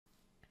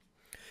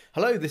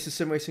Hello, this is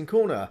Sim Racing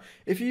Corner.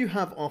 If you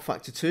have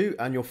rFACTOR 2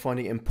 and you're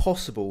finding it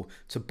impossible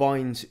to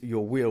bind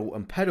your wheel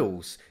and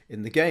pedals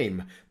in the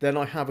game, then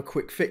I have a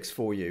quick fix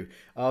for you.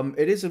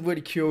 It is a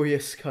really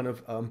curious kind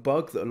of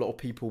bug that a lot of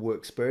people will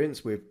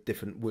experience with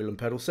different wheel and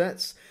pedal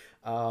sets.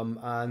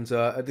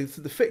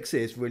 The fix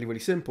is really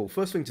simple.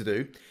 First thing to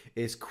do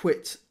is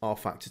quit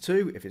rFACTOR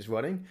 2 if it's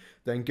running,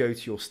 then go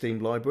to your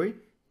Steam library,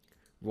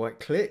 right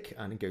click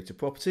and go to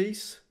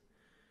Properties,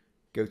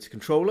 go to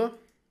Controller,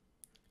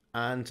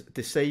 and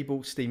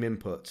disable Steam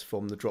inputs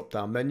from the drop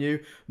down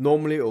menu.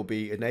 Normally it will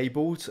be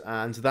enabled,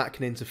 and that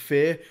can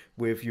interfere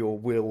with your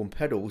wheel and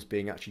pedals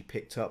being actually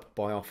picked up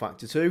by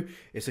rFACTOR 2.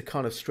 It's a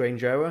kind of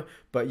strange error,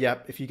 but yeah,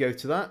 if you go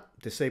to that,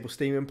 disable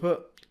Steam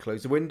input,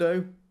 close the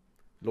window,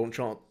 launch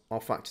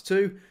rFACTOR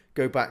 2,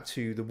 go back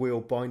to the wheel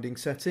binding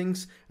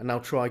settings, and now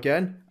try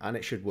again, and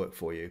it should work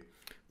for you.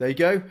 There you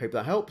go, hope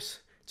that helps.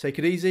 Take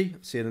it easy,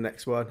 see you in the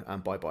next one,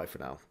 and bye bye for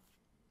now.